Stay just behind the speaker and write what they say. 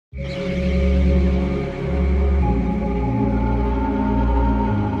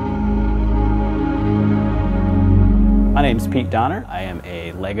name's Pete Donner. I am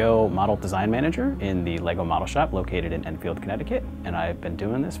a LEGO model design manager in the LEGO model shop located in Enfield, Connecticut, and I've been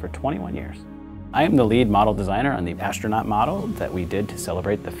doing this for 21 years. I am the lead model designer on the Astronaut model that we did to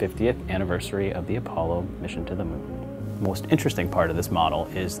celebrate the 50th anniversary of the Apollo mission to the moon. The most interesting part of this model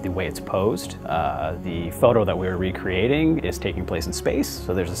is the way it's posed. The photo that we're recreating is taking place in space,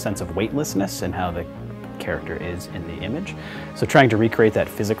 so there's a sense of weightlessness in how the character is in the image. So trying to recreate that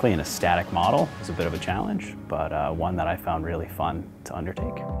physically in a static model is a bit of a challenge, but one that I found really fun to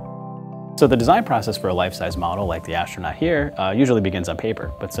undertake. So the design process for a life-size model like the astronaut here usually begins on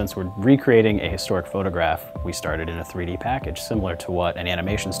paper, but since we're recreating a historic photograph, we started in a 3D package similar to what an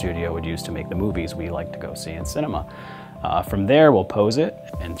animation studio would use to make the movies we like to go see in cinema. From there, we'll pose it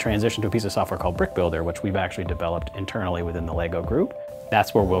and transition to a piece of software called Brick Builder, which we've actually developed internally within the LEGO group.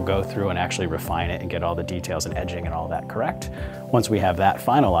 That's where we'll go through and actually refine it and get all the details and edging and all that correct. Once we have that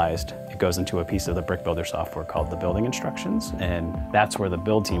finalized, it goes into a piece of the Brick Builder software called the building instructions, and that's where the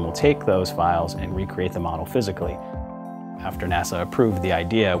build team will take those files and recreate the model physically. After NASA approved the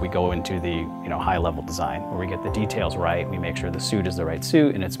idea, we go into the high-level design where we get the details right, we make sure the suit is the right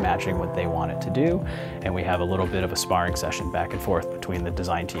suit and it's matching what they want it to do, and we have a little bit of a sparring session back and forth between the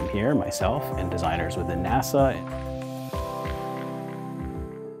design team here, myself, and designers within NASA.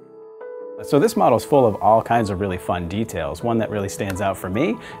 So this model is full of all kinds of really fun details. One that really stands out for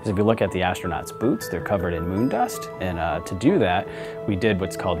me is if you look at the astronaut's boots, they're covered in moon dust. And to do that, we did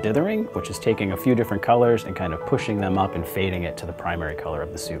what's called dithering, which is taking a few different colors and kind of pushing them up and fading it to the primary color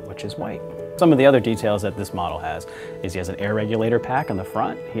of the suit, which is white. Some of the other details that this model has is he has an air regulator pack on the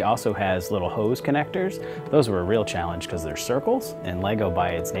front. He also has little hose connectors. Those were a real challenge because they're circles, and LEGO by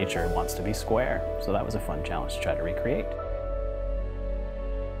its nature wants to be square. So that was a fun challenge to try to recreate.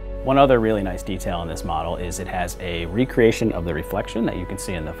 One other really nice detail in this model is it has a recreation of the reflection that you can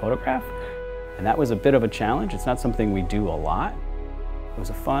see in the photograph. And that was a bit of a challenge. It's not something we do a lot. It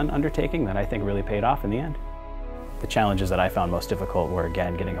was a fun undertaking that I think really paid off in the end. The challenges that I found most difficult were,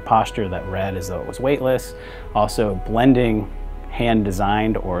 again, getting a posture that read as though it was weightless. Also blending hand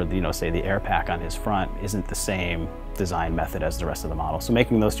designed or say the air pack on his front isn't the same design method as the rest of the model. So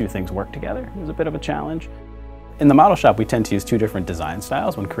making those two things work together was a bit of a challenge. In the model shop, we tend to use two different design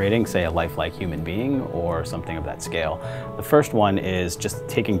styles when creating, say, a lifelike human being or something of that scale. The first one is just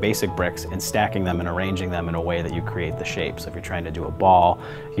taking basic bricks and stacking them and arranging them in a way that you create the shape. So if you're trying to do a ball,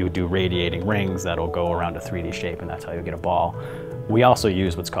 you would do radiating rings that'll go around a 3D shape, and that's how you get a ball. We also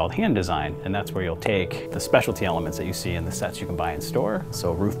use what's called hand design, and that's where you'll take the specialty elements that you see in the sets you can buy in store.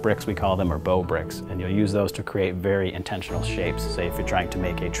 So roof bricks, we call them, or bow bricks, and you'll use those to create very intentional shapes. Say if you're trying to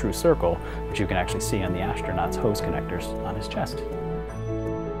make a true circle, which you can actually see on the astronaut's hose connectors on his chest.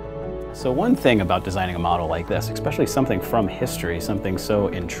 So one thing about designing a model like this, especially something from history, something so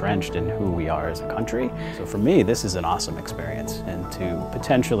entrenched in who we are as a country. So for me, this is an awesome experience, and to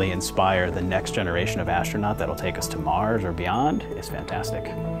potentially inspire the next generation of astronaut that'll take us to Mars or beyond is fantastic.